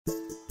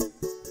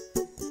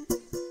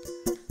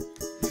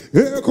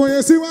Eu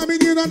conheci uma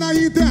menina na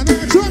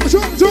internet,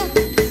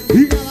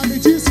 e ela me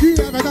disse que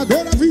é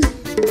verdadeira vida.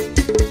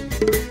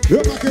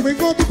 Eu marquei um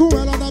encontro com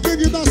ela na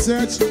Avenida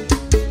 7.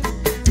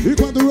 E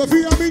quando eu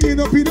vi a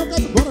menina, eu pedi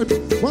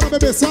bora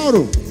beber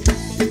Sauro.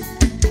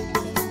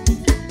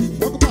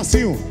 Bota o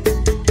passinho.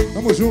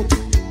 Tamo junto.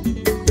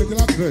 Desde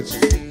lá de frente.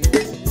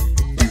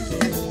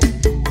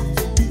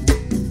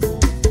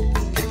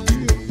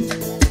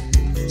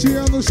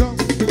 Tia no chão.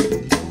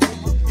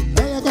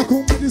 Ela tá com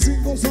um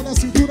pedezinho com só na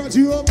cintura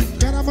de ouro.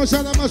 Cara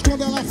manchada, mas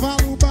quando ela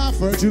fala, o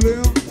bafo é de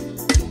leão.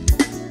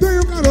 Tem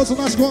um caroço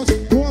nas costas,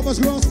 com a voz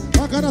grossa,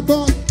 a cara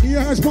torta. E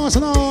a resposta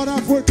na hora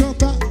foi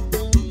cantar.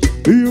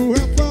 E o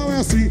refrão é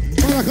assim: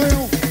 fala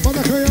canhão,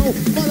 fala canhão,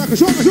 fala canhão.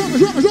 Joga, joga,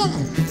 joga, joga.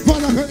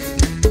 Fala canhão.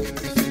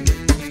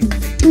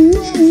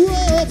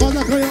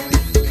 Fala canhão.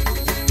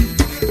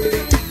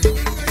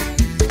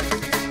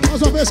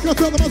 Mais uma vez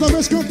cantando, mais uma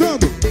vez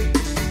cantando.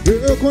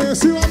 Eu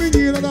conheci uma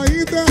menina da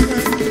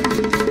internet.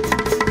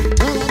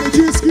 Ela me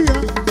disse que é.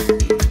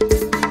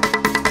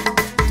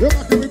 Eu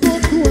marquei um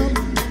encontro com ela.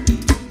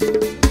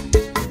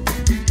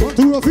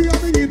 Quando eu vi a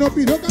menina, eu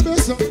pedi a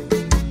cabeça.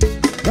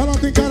 Ela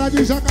tem cara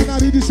de jaca,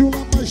 nariz de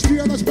chula,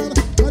 maestria das pernas.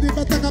 Tá de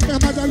peteca,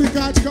 perna de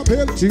alicate,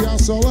 cabelo de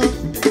assolando.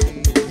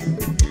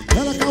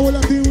 Ela com a olha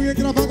de unha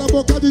encravada,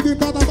 boca de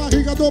dentada,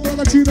 barriga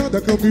dobrada, tirando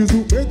a camisa,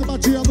 o peito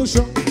batia no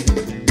chão.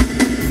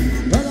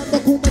 Ela tá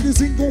com um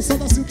pedezinho com só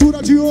da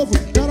cintura de ovo,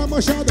 cara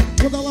manchada,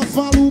 quando ela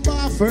fala o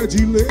bafo é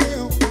de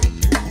leão.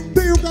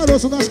 Tem um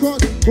caroço nas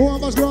costas, com a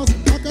voz grossa,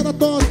 a cara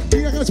toda.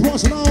 E a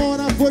resposta na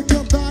hora foi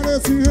cantar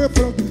esse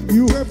refrão. E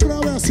o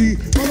refrão é assim: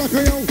 fala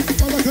canhão,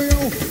 fala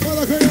canhão,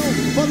 fala canhão,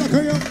 fala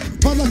canhão,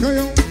 fala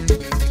canhão.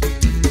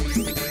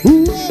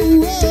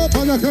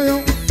 Fala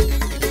canhão.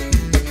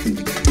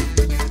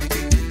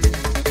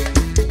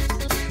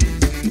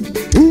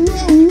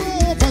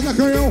 Fala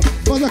canhão,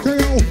 fala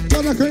canhão,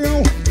 fala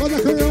canhão, fala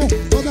canhão,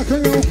 fala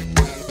canhão.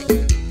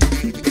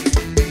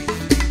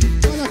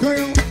 Fala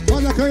canhão,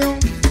 fala canhão.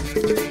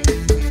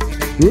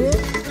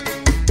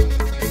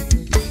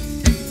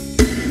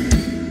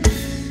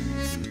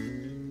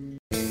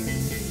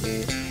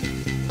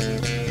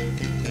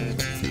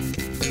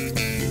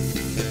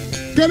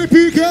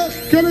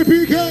 Que ele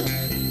pique.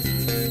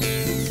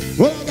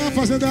 Vou lá na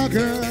fazenda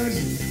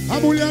grande, a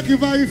mulher que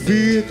vai e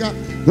fica,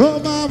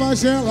 toma uma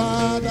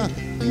gelada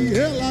e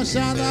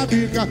relaxa na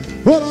bica.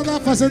 Vou lá na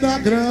fazenda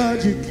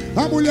grande,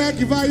 a mulher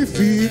que vai e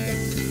fica,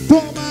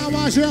 toma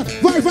uma gelada.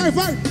 Vai, vai,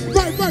 vai,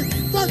 vai, vai,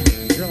 vai.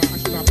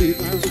 Relaxa na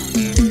bica,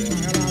 relaxa na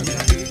bica.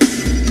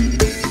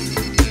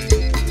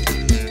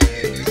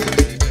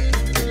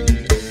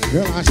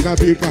 Relaxa na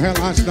bica,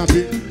 relaxa na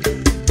bica.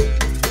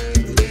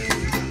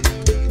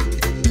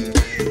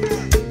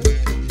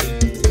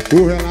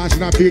 Relaxa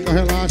na bica,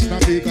 relaxa na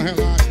bica,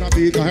 relaxa na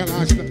bica,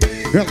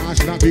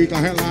 relaxa na bica,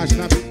 relaxa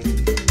na bica.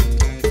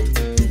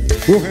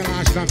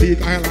 Relaxa na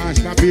bica,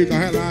 relaxa na bica,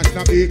 relaxa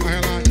na bica,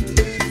 relaxa.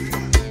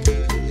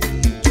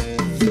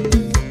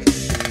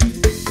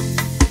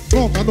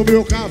 Monta no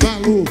meu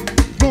cavalo,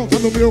 monta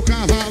no meu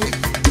cavalo,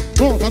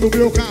 monta no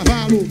meu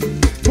cavalo,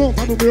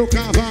 monta no meu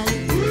cavalo,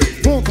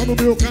 monta no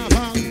meu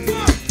cavalo,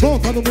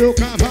 monta no meu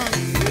cavalo,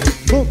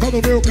 monta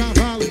no meu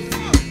cavalo.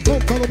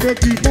 Monta no meu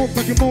que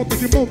monta, que monta,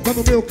 que monta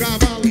no meu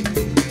cavalo.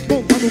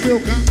 Monta no meu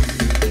cavalo.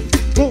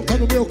 Monta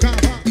no meu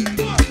cavalo.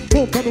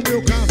 Monta no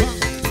meu cavalo.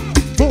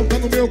 Monta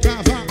no meu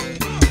cavalo.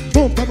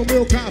 Monta no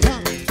meu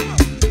cavalo.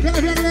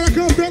 Quero ver a galera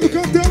cantando,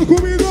 cantando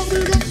comigo,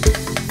 amiga.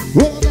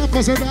 Vou na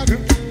fazenda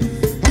grande,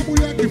 a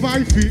mulher que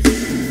vai e fica,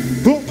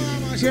 tomar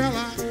uma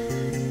gelada.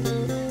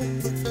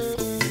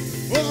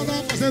 Vou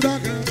na fazenda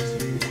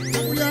grande,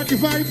 a mulher que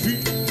vai e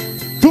fica,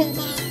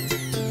 tomar.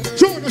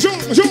 Joga,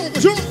 joga, joga,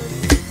 joga.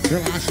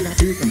 Relaxa na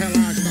bica,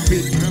 relaxa na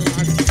bica,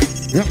 relaxa,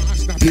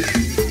 relaxa na bica.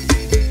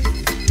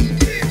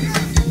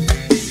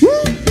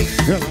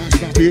 Relaxa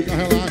na bica,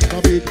 relaxa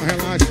na bica,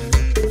 relaxa.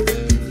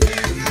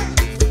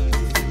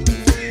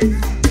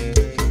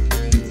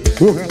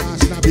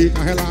 Relaxa na bica,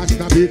 relaxa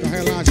na bica,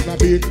 relaxa na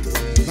bica,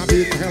 na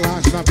bica,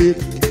 relaxa na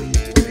bica.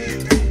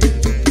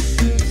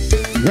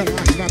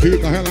 Relaxa na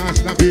bica,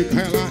 relaxa na bica,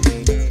 relaxa.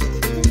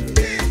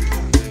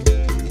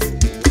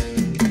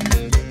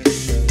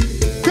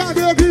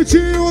 Cadê o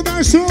gritinho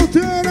das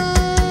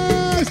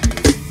solteiras?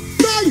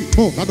 Dai!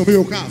 Monta no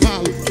meu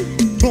cavalo,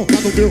 monta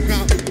no meu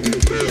cavalo,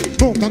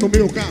 monta no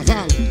meu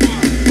cavalo,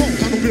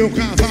 monta no meu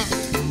cavalo,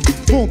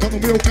 monta no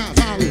meu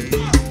cavalo,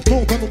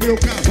 monta no meu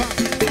cavalo,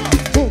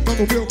 monta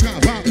no meu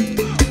cavalo,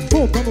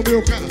 monta no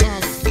meu cavalo,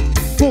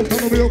 monta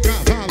no meu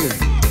cavalo,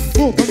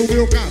 monta no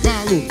meu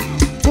cavalo,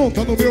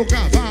 monta no meu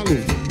cavalo,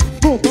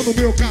 monta no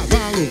meu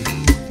cavalo,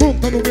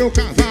 monta no meu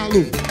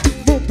cavalo,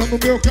 monta no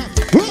meu cavalo.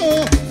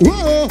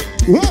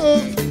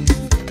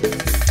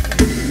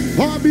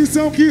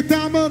 Robyssão que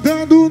tá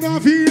mandando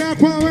novinha,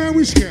 qual é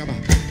o esquema?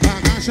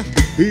 Agacha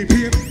e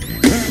pina,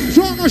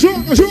 joga,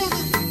 joga, joga.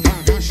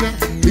 Agacha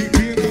e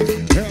pina,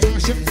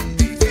 relaxa.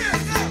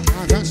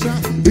 Agacha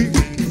e...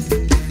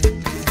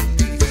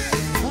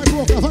 Vai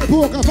boca, vai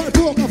boca, vai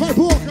boca, vai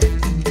boca.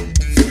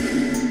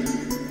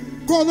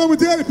 Qual o nome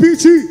dele,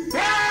 Piti?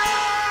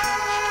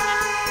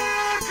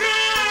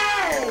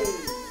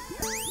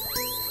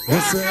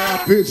 Essa é a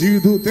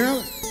pedido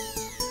dela.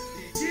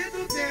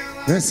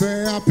 Essa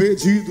é a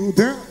pedido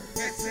dela.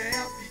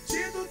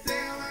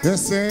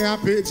 Essa é a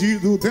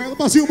pedido dela.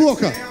 Bacinho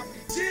boca.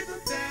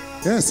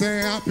 Essa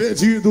é a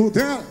pedido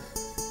dela.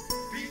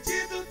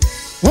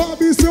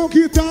 Robyssão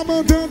que tá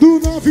mandando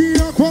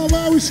novinha. Qual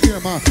é o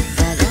esquema?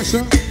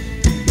 Agacha.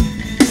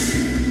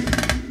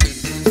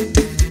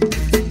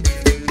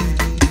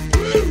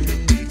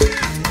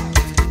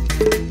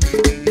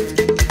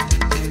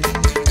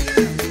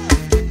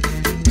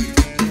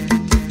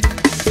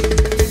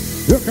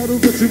 Eu quero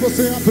ver se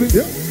você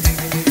aprendeu.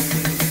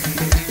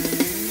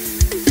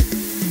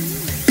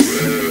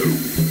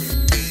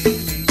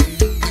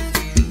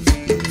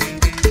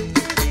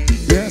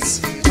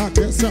 Desce,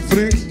 aquece a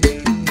frente.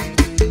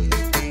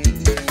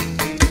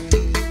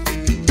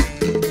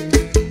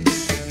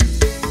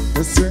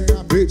 Esse é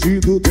a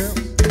pedido dela.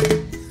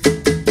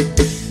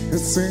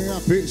 Esse é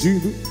a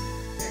pedido.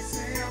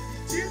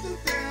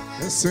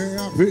 Esse é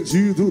a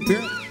pedido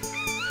dela.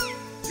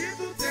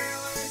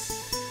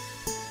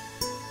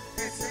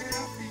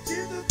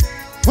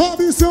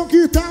 Robyssão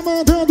que tá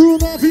mandando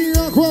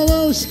novinha. Qual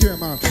é o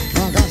esquema?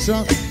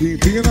 Agacha,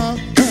 empina,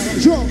 ela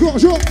jogou,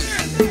 jogou.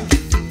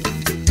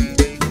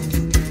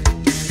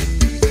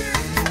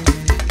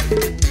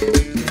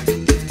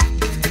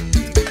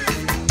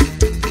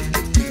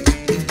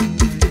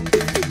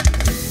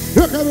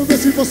 Eu quero ver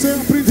se você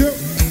aprendeu.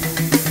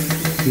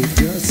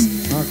 Desce,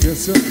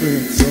 aquece a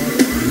frente, só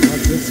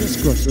aquece as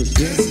costas.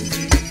 Desce,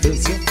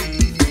 desce,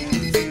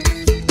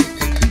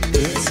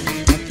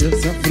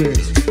 aquece a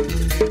frente.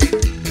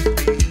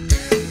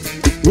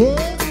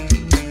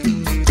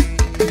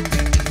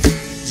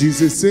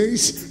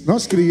 16,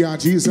 nós cria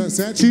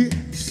 17.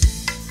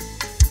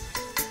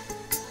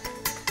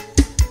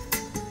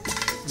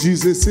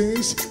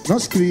 16,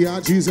 nós cria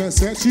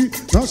 17.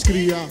 Nós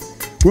cria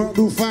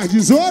quando faz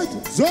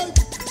 18.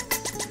 18.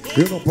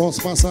 Eu não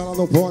posso passar, ela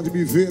não pode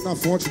me ver na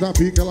fonte da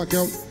pica, ela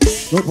quer.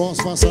 Não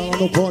posso passar, ela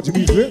não pode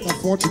me ver na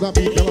fonte da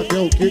pica, ela quer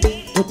o quê?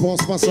 Não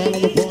posso passar, ela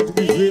não pode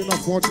me ver na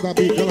fonte da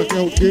pica, ela quer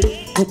o quê?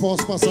 Não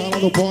posso passar, ela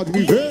não pode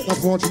me ver na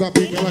fonte da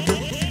pica, ela quer.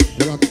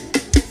 Ela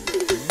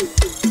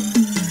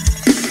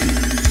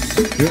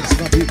desce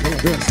na pica, ela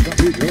desce, na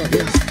pica, ela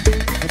desce.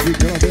 Na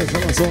pica, ela desce,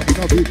 ela sobe,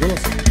 na pica, ela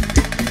sobe.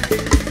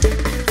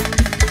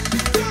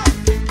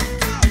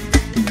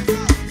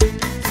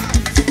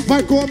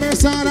 Vai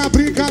começar a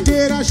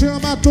brincadeira,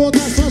 chama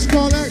todas as suas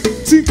colegas.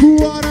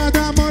 5 horas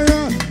da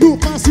manhã, no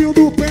passinho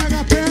do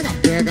pega, pega.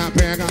 Pega,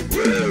 pega.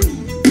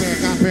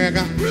 Pega,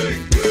 pega.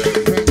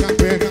 Pega,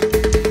 pega.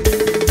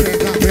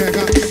 Pega,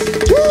 pega.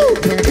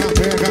 Pega,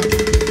 pega.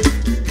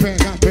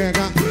 Pega,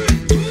 pega.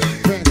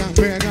 Pega,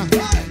 pega.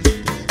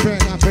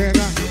 Pega,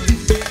 pega.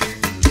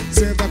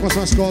 Senta com as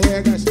suas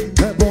colegas,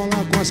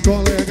 rebola com as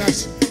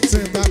colegas.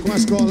 Senta com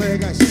as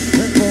colegas,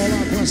 rebola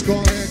com as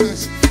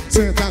colegas.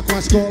 Senta com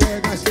as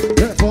colegas,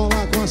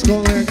 rebola com as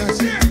colegas.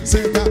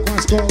 Senta com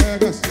as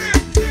colegas.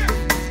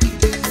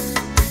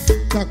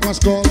 Tá com as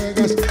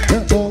colegas,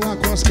 rebola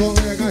com as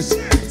colegas.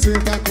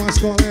 Senta com as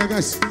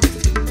colegas.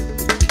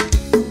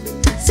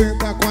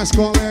 Senta com as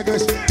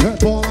colegas,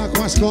 rebola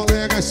com as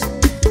colegas.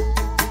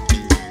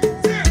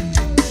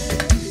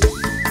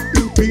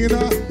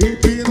 Empina,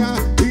 empina,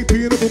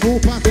 empina o bumbum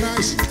pra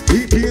trás.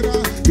 Empina,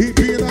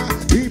 empina,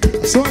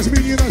 empina. São as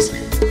meninas,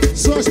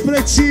 são as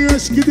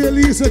pretinhas, que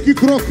delícia, que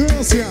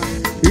crocância.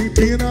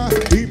 Empina,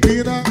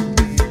 empina.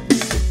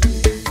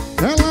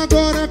 Ela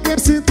agora quer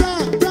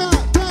sentar,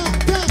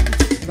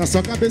 na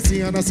sua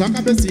cabecinha, na sua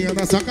cabecinha,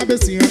 na sua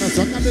cabecinha, na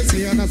sua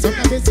cabecinha, na sua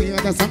cabecinha,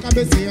 na sua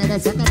cabecinha, na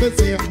sua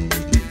cabecinha.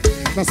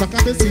 Na sua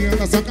cabecinha,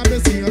 na sua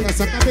cabecinha, na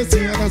sua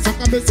cabecinha, na sua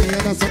cabecinha,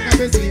 na sua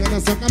cabecinha, na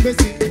sua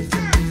cabecinha.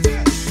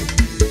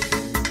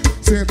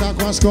 Senta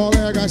com as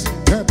colegas,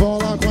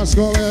 rebola com as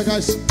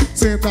colegas.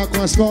 Senta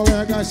com as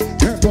colegas,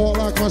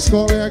 rebola com as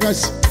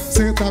colegas.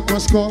 Senta com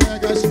as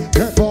colegas,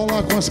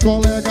 rebola com as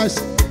colegas.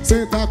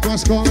 Senta com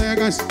as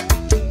colegas.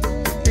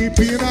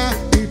 Empina,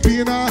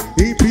 empina,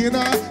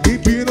 empina,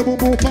 empina o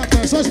bumbum pra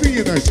trás. Só as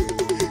meninas.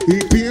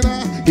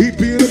 Empina,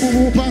 empina o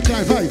bumbum pra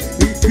trás. Vai.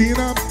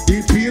 Empina,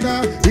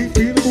 empina,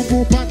 empina o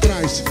bumbum pra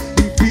trás.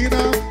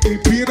 Empina,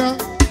 empina.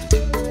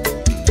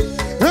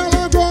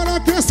 Ela agora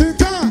quer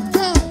sentar.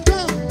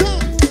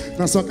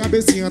 Na sua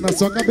cabecinha, na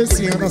sua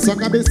cabecinha, na sua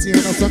cabecinha,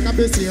 na sua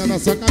cabecinha, na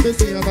sua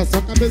cabecinha, na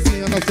sua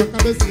cabecinha, na sua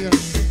cabecinha.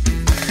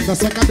 Na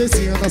sua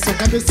cabecinha, na sua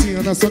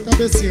cabecinha, na sua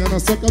cabecinha, na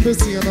sua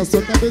cabecinha, na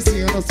sua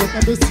cabecinha, na sua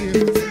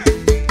cabecinha.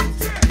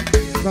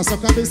 Na sua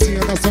cabecinha,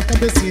 na sua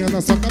cabecinha,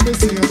 na sua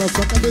cabecinha, na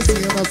sua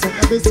cabecinha, na sua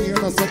cabecinha,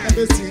 na sua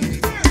cabecinha.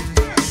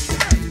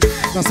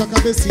 Na sua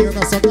cabecinha,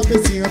 na sua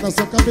cabecinha, na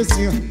sua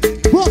cabecinha.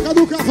 Boca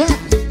do cavalo.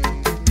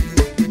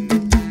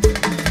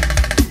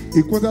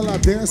 E quando ela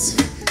desce,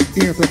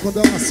 entra. Quando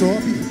ela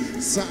sobe,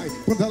 sai.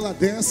 Quando ela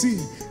desce,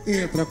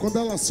 entra. Quando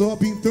ela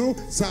sobe, então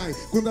sai.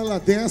 Quando ela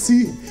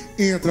desce,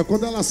 entra.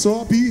 Quando ela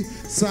sobe,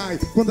 sai.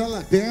 Quando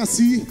ela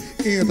desce,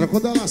 entra.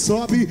 Quando ela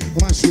sobe,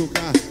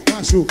 machuca,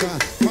 machuca,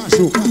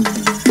 machuca.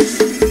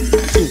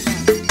 Machuca,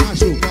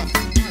 machuca,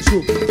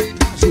 machuca,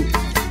 machuca,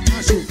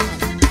 machuca,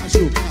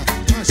 machuca.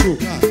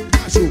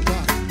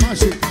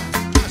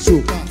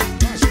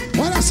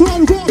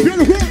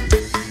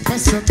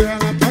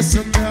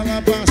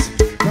 nela, passa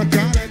na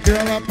cara que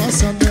ela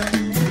passa nela.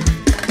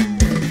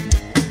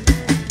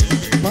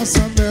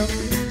 Passa nela.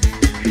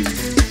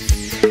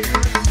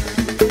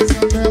 Passa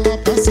nela,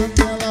 passa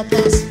nela,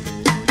 passa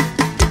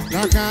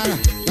na cara,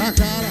 na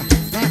cara,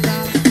 na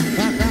cara,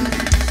 na cara,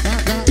 na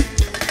cara.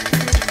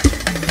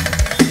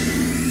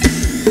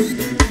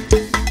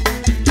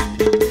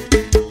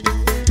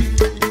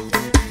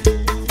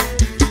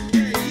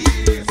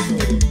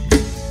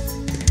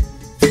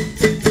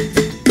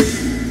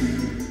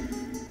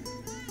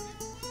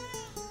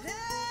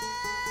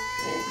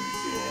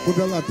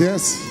 Quando ela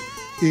desce,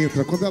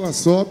 entra. Quando ela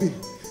sobe,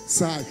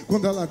 sai.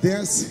 Quando ela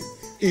desce,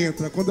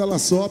 entra. Quando ela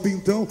sobe,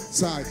 então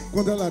sai.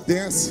 Quando ela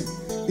desce,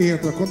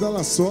 entra. Quando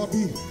ela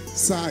sobe,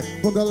 sai.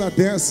 Quando ela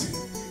desce,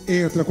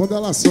 entra. Quando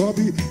ela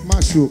sobe,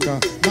 machuca,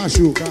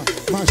 machuca,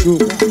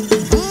 machuca.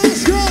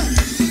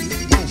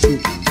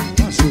 Machuca,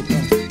 machuca,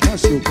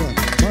 machuca,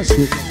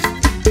 machuca.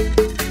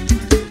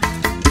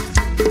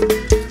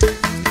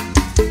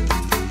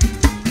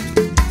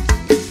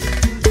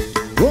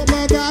 Vou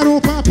mandar um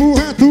papo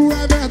reto,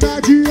 é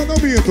verdade, eu não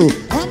minto.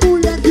 A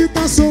mulher que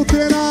tá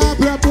solteira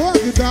abre a boca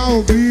e dá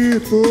um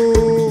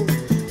grito.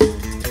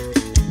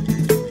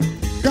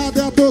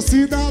 Cadê a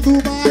torcida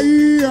do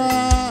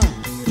Bahia?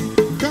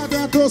 Cadê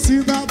a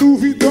torcida do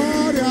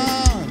Vitória?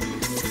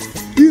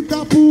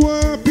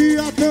 Itapuã,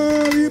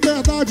 Piatã,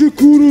 Liberdade,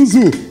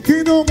 Curuzu.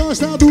 Quem não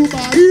gosta do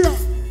Bahia?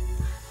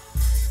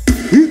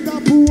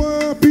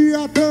 Itapuã,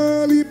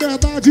 Piatã,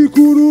 Liberdade,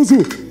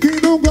 Curuzu. Quem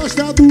não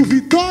gosta do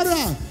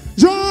Vitória?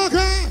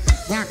 Joga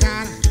na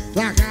cara,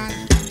 na cara,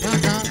 na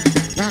cara,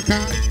 na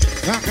cara,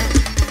 na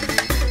cara.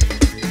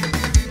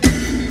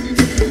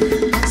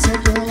 Passa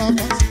bola,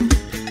 passa.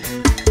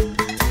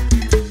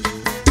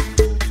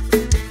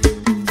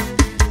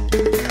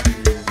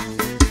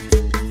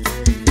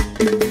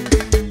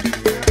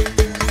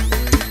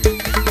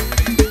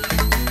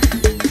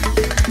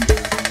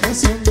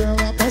 Passa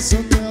nela, passa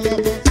nela,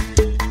 passa.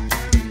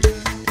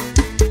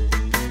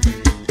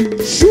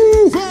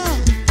 Chuva!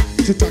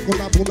 Te taco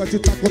na bunda, te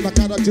taco na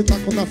cara, te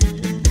taco na...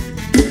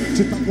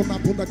 Te taco na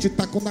bunda, te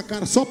taco na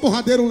cara. Só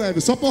porradeiro leve,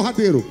 só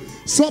porradeiro.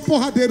 Só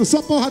porradeiro,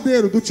 só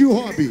porradeiro do tio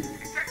Roby.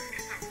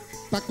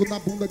 Taco na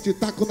bunda, te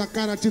taco na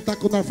cara, te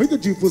taco na frente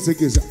de você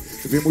quiser.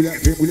 Vem mulher,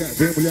 vem mulher,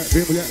 vem mulher,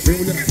 vem mulher, vem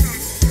mulher.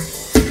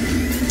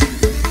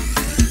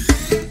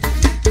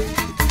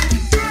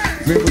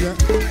 Vem mulher,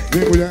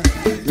 vem mulher,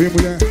 vem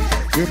mulher,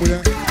 vem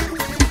mulher.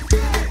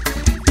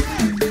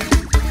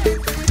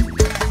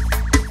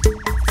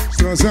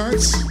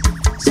 Transantes,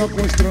 só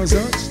com os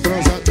transantes,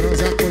 transar,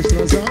 transar com os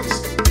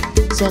transantes.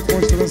 Só com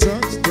os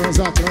transantes,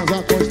 transar,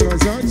 transar com os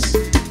transantes.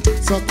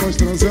 Só com os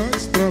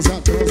transantes,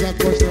 transar, transar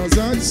com os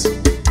transantes.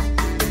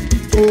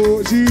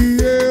 Hoje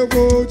eu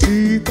vou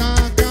te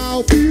tacar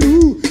o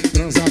peru.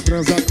 Transar,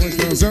 transar com os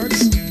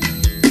transantes.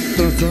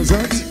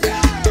 Transantes,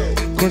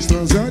 com os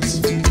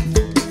transantes.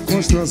 Com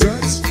os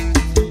transantes,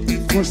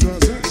 com os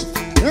transantes.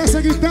 Essa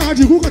é guitarra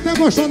de Guga até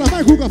gostosa.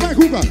 Vai Guga, vai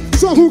Guga.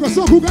 Só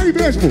Guga aí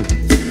mesmo.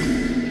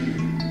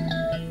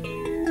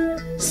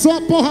 Só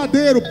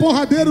porradeiro,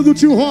 porradeiro do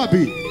tio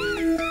Roby.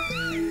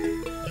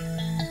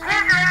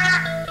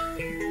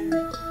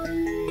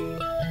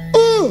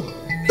 Um,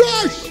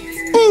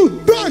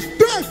 dois,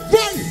 três,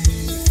 vai!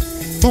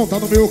 Monta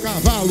no meu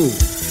cavalo,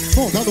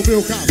 monta no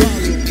meu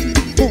cavalo,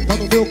 monta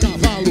no meu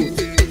cavalo,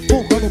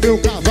 monta no meu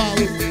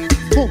cavalo,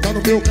 monta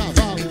no meu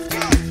cavalo,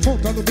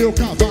 monta no meu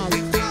cavalo,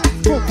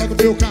 monta no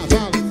meu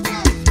cavalo.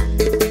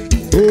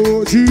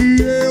 Hoje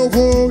eu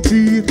vou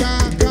te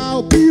tacar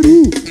o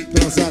peru.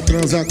 Transar,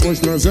 transar com os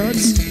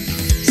transantes.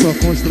 Só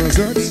com os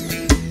transantes.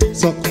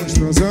 Só com os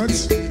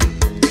transantes.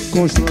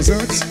 Com os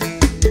transantes.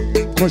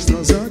 Com os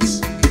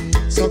transantes.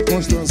 Só com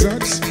os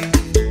transantes.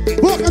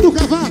 Boca do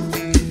cavalo.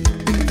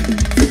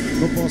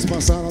 Não posso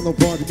passar, ela não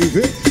pode me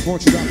ver.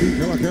 Fonte da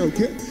bica, ela quer o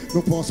quê?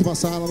 Não posso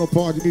passar, ela não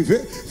pode me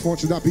ver.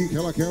 Fonte da bica,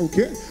 ela quer o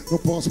quê? Não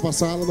posso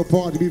passar, ela não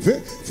pode me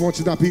ver.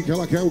 Fonte da bica,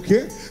 ela quer o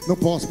quê? Não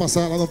posso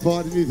passar, ela não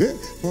pode me ver.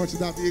 Fonte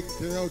da bica,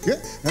 quer o quê?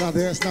 Ela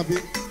desce na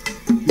bica,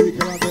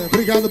 ela desce.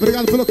 Obrigado,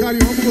 obrigado pelo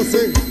carinho, amo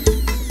vocês.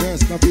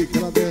 Desce na bica,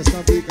 ela desce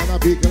na bica,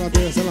 ela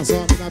desce, ela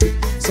sobe na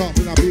bica,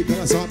 sobe na bica,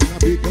 ela sobe na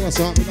bica, ela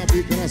sobe na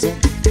bica, ela sobe.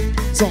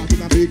 Sobe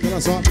na bica, ela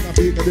sobe na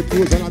bica,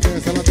 depois ela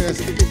desce, ela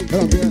desce.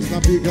 Ela desce na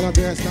bica, ela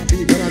desce na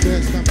bica, ela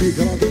desce na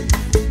bica, ela desce.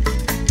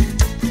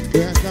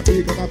 Desce na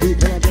bica, ela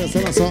desce,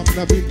 ela sobe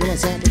na bica, ela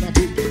sobe na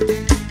bica.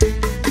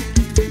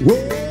 Uou!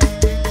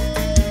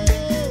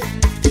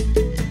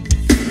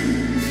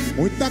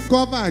 Muita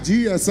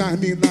covardia essas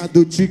minas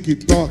do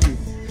TikTok.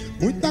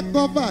 Muita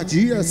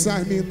covardia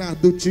essas minas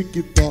do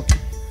TikTok.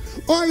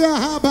 Olha a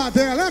raba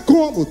dela, é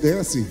como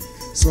desce,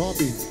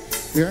 sobe,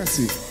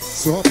 desce,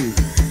 sobe,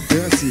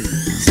 desce,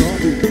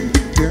 sobe,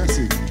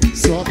 desce,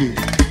 sobe,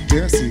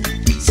 desce,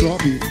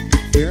 sobe,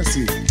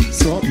 desce,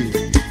 sobe,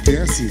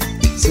 desce,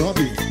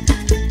 sobe.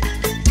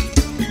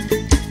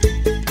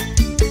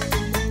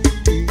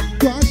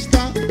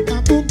 Encosta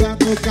a bunda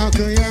no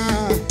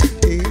calcanhar.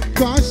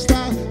 Encosta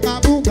a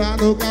bunda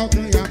no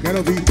calcanhar. Quero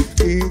ouvir.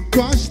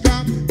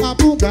 Encosta a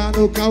bunda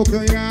no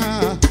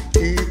calcanhar.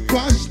 Encosta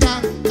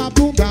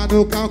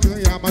no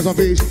calcanhar. Mais uma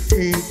vez.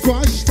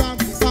 Encosta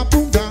a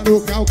bunda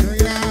no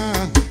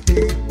calcanhar.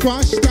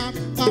 Encosta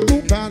a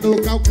bunda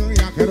no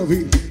calcanhar. Quero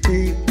ouvir.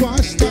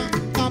 Encosta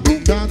a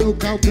bunda no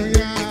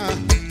calcanhar.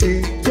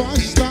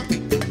 Encosta.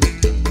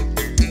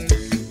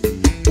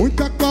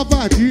 Muita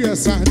covardia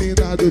essas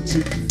minas do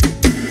TikTok.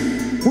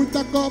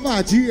 Muita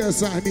covardia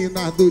essas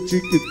minas do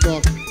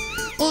TikTok.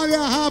 Olha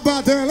a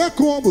raba dela, é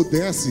como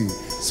desce.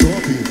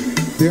 Sobe,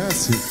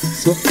 desce,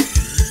 sobe.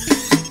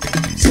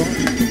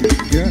 Sobe,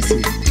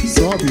 desce,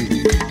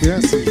 sobe,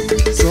 desce,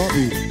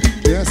 sobe,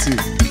 desce,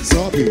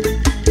 sobe,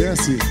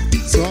 desce,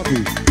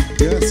 sobe,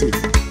 desce.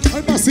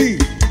 Aí assim.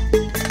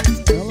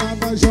 Ela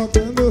vai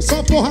jogando.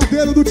 Só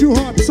porradeiro do tio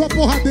Rob, só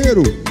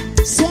porradeiro.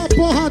 Só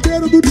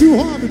porradeiro do tio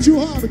Rob, tio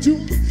Rob, tio.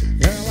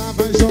 Ela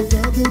vai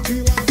jogando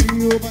de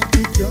ladinho, vai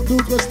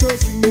ficando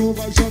gostosinho,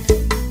 vai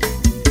jogando.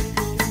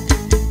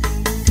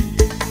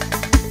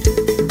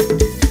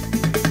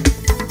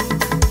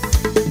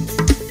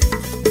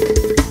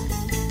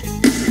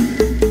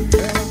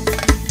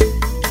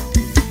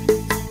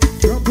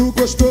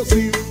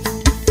 Gostosinho.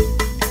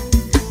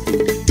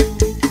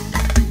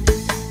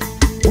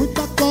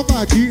 Muita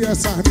covardia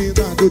essas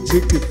minas do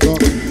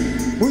TikTok.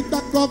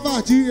 Muita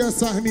covardia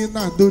essas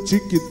minas do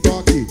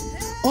TikTok.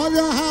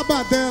 Olha a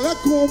raba dela, é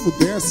como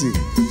desce.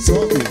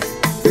 Sobe,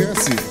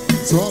 desce,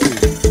 sobe,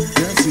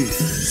 desce,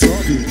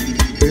 sobe,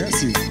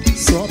 desce,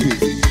 sobe,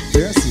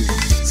 desce,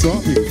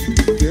 sobe,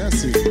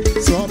 desce,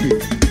 sobe,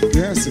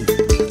 desce.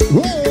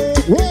 Uou,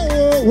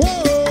 uou,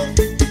 uou.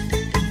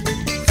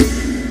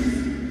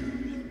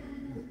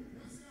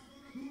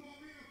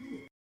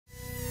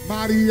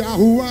 Maria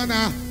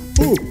Juana,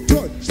 dois,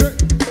 três.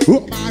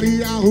 Oh,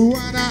 Maria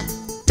Juana,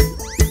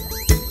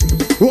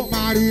 oh,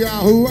 Maria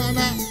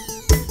Juana.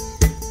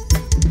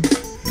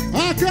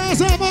 A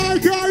casa vai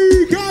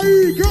cair,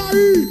 cair,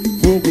 cair.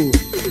 Fogo,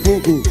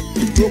 fogo,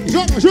 fogo.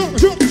 Joga, joga,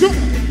 joga,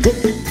 joga.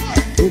 Fogo,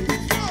 fogo,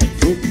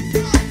 fogo,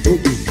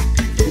 fogo,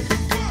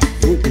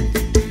 fogo,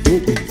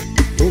 fogo,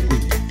 fogo,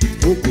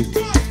 fogo,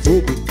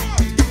 fogo.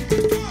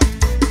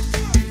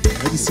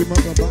 É de cima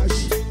pra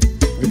baixo,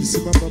 é de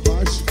cima pra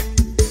baixo.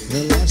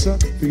 Relaxa,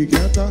 fique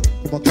quieta,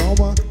 uma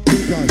calma,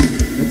 engaje.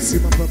 É de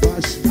cima pra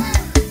baixo,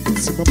 é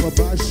de cima pra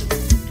baixo.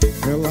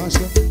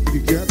 Relaxa, fique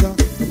quieta,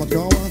 uma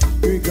calma,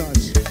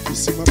 engaje. De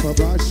cima pra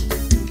baixo,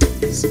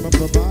 de cima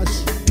pra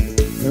baixo.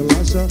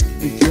 Relaxa,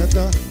 fique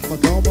quieta, uma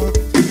calma,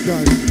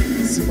 engaje.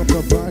 De cima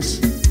pra baixo,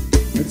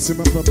 é de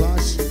cima pra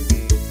baixo.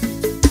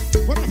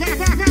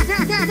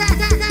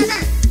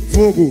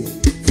 Fogo,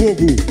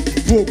 fogo,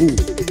 fogo,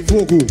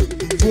 fogo,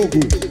 fogo,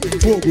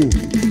 fogo,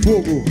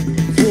 fogo, fogo.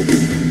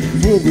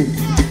 Fogo,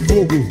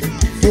 fogo,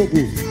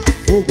 fogo,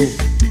 fogo.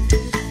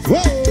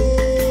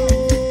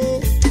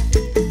 Uou!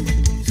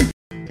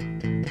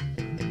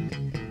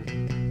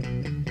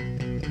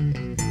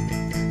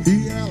 E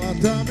ela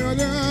tá me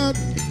olhando,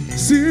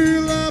 se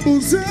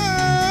lambuzando.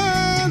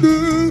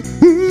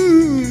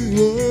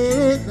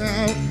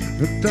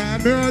 Não tá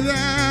me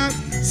olhando,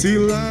 se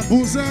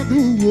lambuzando.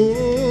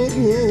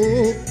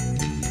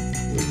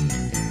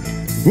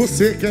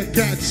 Você quer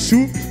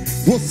ketchup?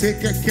 Você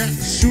quer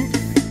ketchup?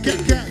 Quer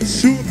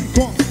ketchup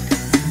com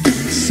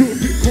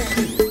ketchup com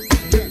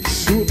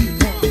ketchup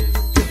com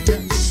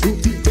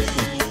ketchup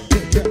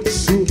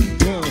ketchup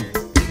com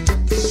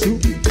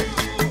ketchup.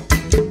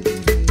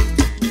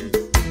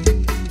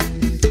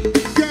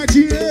 Quer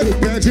dinheiro,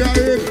 pede a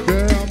ele.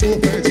 Quer amor,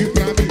 pede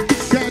pra mim.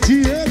 Quer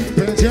dinheiro,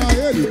 pede a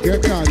ele. Quer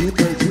carinho,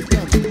 pede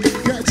pra mim.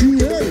 Quer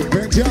dinheiro,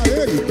 pede a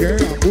ele.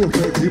 Quer amor,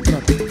 pede pra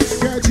mim.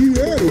 Quer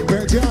dinheiro,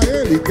 pede a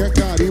ele. Quer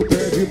carinho,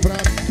 pede pra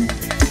mim.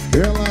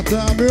 Ela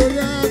tá me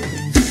olhando,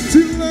 se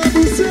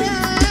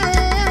lambuzando.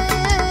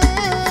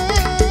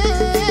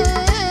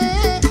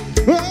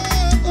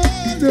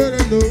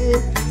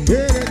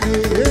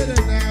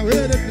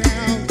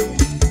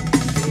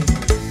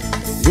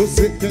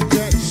 Você quer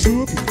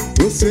ketchup?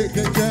 Você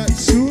quer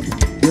ketchup?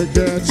 Quer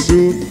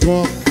ketchup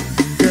com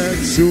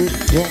ketchup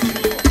com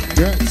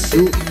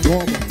ketchup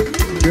com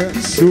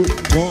ketchup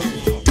com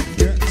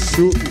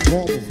ketchup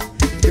com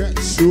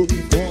ketchup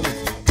com.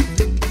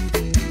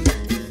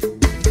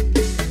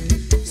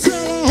 Se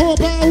ela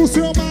roubar o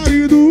seu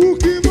marido, o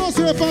que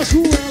você faz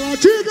com ela?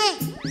 Diga!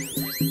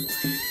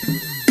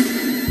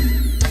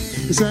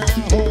 Se ela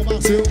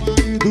roubar seu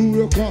marido,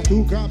 eu corto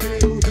o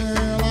cabelo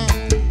dela.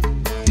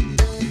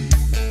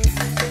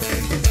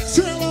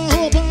 Se ela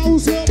roubar o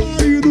seu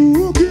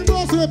marido, o que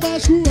você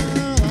faz com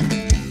ela?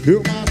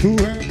 Eu mato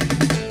ela.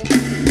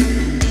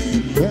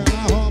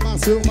 Ela rouba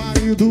seu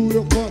marido,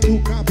 eu corto o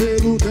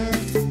cabelo dela.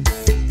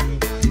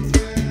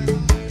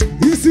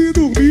 E se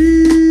dormir,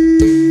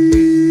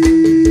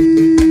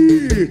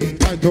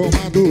 vai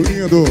tomar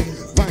dormindo,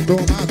 vai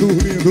tomar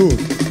dormindo,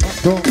 vai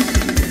tomar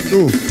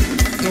dormindo,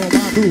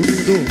 tomar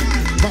dormindo,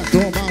 vai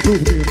tomar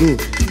dormindo,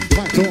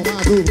 vai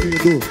tomar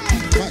dormindo,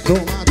 vai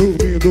tomar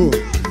dormindo.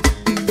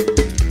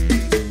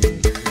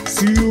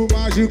 Se o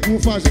mágico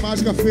faz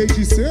mágica,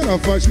 feiticeira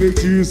faz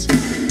feitiço.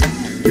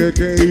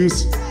 Que é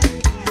isso?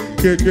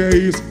 Que é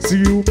isso?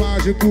 Se o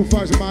mágico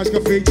faz mágica,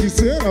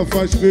 feiticeira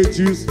faz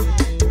feitiço.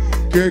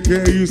 Que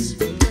é isso?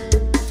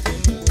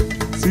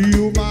 Se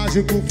o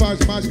mágico faz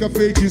mágica,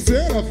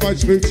 feiticeira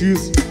faz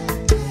feitiço.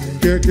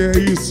 Que é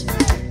isso?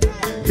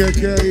 Que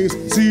é isso?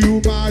 Se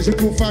o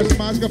mágico faz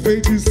mágica,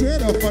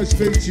 feiticeira faz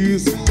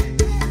feitiço.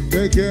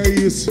 Que é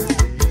isso?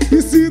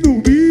 E se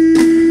dormir,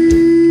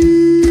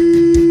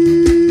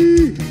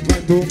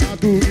 vai tomar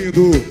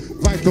dormindo,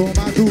 vai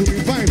tomar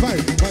dormindo, vai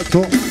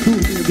tomar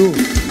dormindo,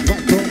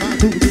 vai tomar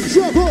dormindo,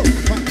 jogou,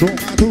 vai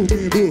tomar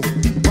dormindo,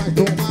 vai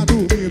tomar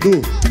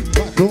dormindo,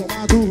 vai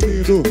tomar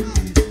dormindo.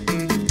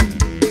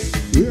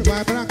 E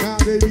vai pra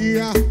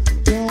academia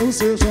com o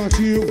seu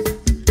shortinho,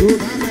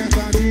 toda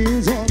apertadinho,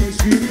 os homens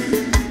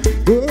filhos.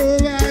 Oh,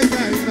 vai,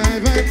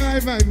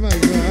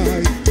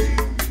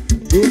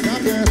 toda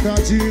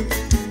apertadinho.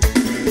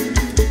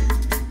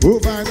 Ou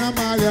vai na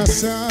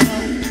malhação,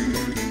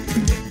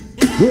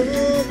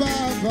 ou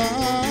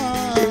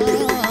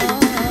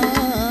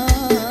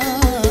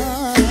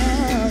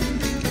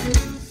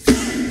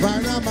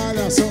vai na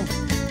malhação.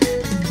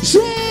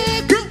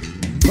 Joga!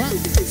 Vai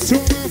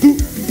sonando,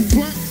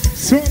 vai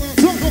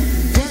sonando,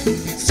 vai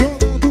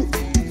sonando,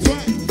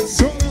 vai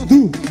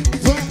sonando,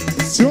 vai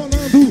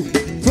sonando,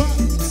 vai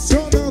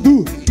sonando.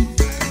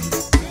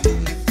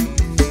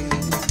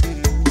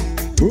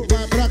 Ou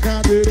vai pra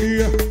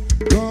academia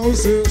com o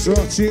seu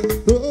shortinho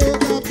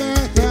todo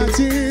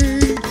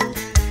apertadinho.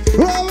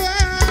 Ou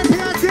vai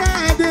pra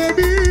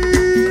academia,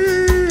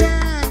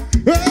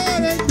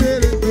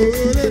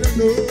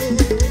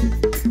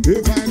 e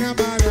vai na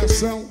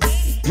malhação,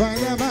 vai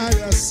na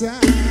malhação.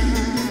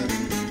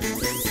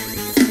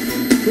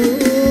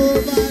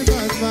 Oh, vai.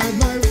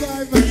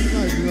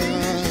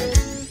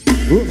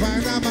 Ou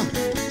vai na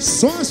malhação.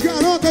 Só as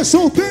garotas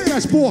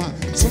solteiras, porra.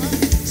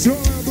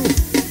 Sonando,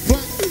 vai,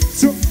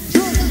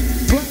 joga,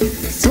 vai,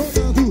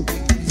 sonando,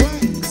 vai,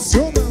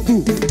 sonando,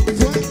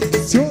 vai,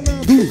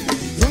 sonando,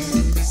 vai,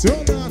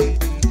 sonando.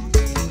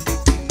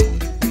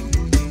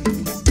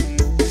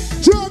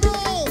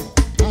 Jogou!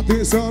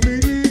 Atenção,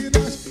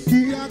 meninas, que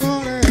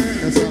agora é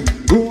essa.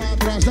 Uma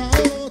atrás da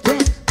outra,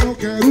 não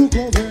quero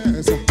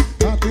conversa.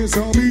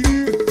 Atenção,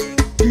 meninas,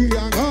 que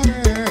agora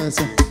é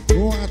essa.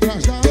 Uma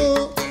atrás da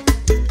outra.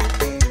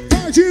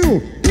 Tadinho!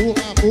 Pula,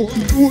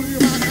 e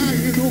vai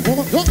caindo.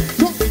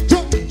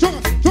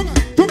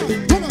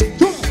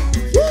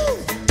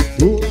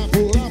 Joga.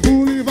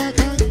 Pula e vai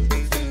cair.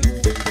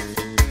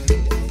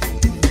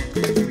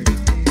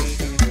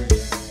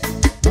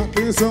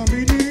 Atenção,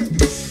 menino,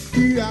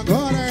 que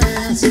agora é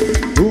essa.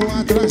 Um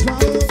atrás da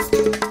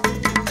outra.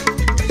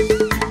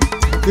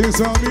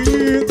 Atenção,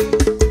 menino,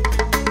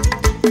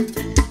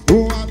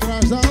 um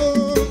atrás da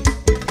outra.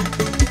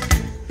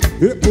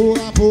 E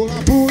pula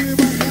e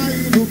vai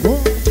caindo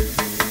com.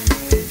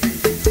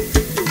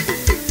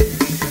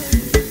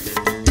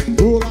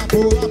 Pula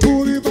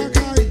e vai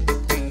cair.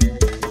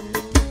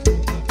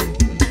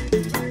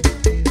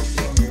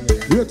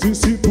 Eu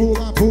disse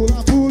pula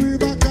e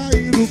vai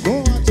caindo com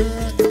a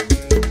tcheca.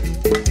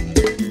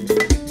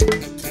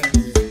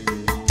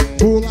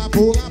 Pula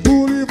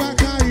e vai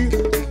cair.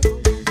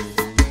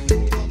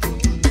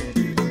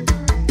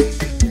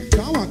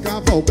 Dá uma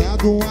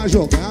cavalgada, uma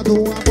jogada,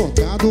 uma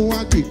botada,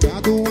 uma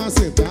quicada, uma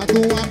sentada,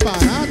 uma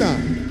parada.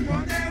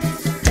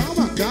 Dá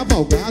uma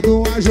cavalgada,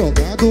 uma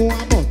jogada,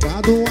 uma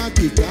botada, uma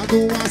quicada,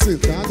 uma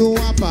sentada,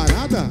 uma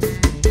parada.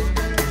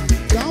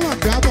 Dá uma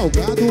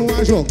cavalgada,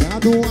 uma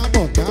jogada, uma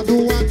botada,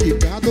 uma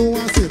quicada,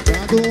 uma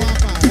sentada, uma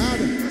parada.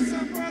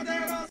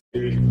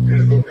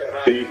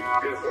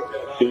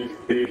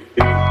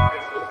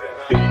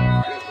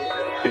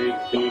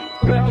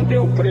 Perguntei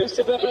o preço,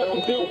 disse que não,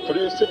 perguntei o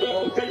preço,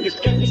 perguntei o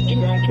preço, ele disse que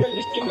não,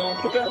 perguntei o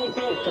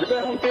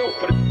preço, perguntei o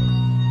preço,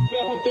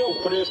 ele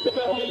disse que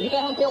não,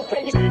 perguntei o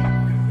preço,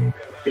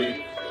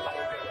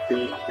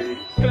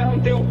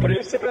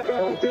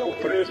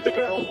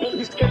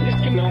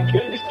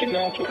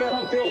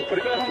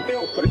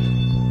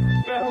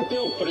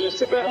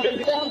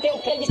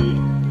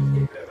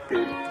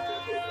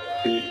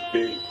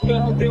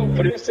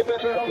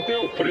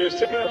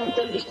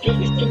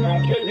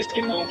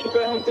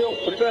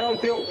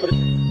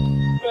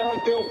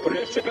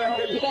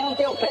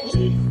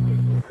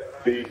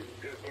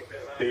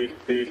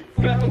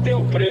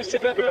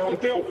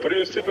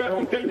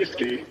 ele disse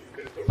que perguntei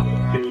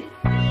o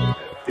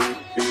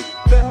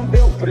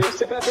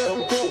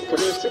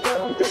preço,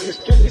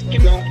 ele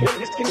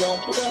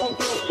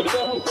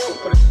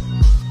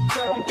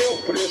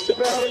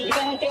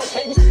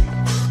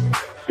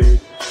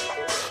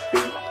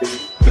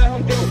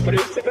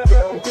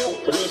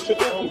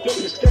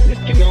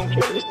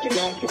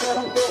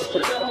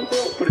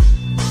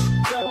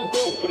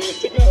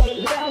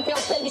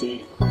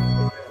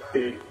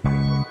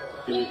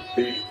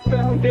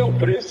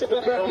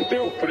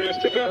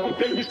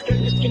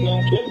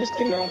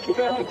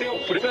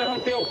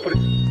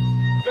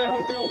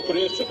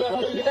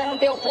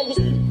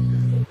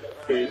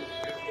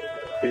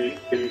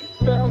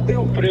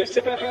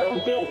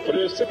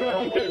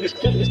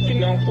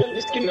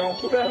disse que não,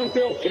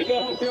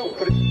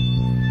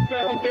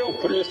 perguntei o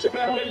preço, ele disse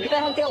que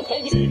não, perguntei o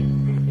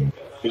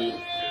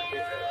preço,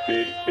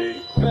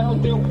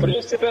 Perguntei o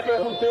preço,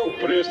 perguntei o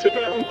preço,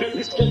 perguntei, ele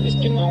disse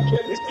que não,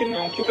 ele disse que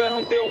não, que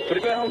perguntei o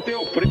preço, perguntei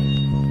o preço,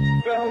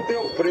 perguntei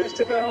o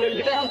preço,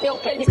 perguntei o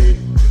preço.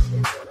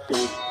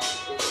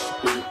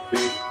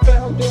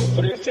 Perguntei o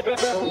preço,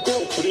 perguntei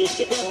o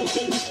preço,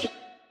 perguntei, ele disse que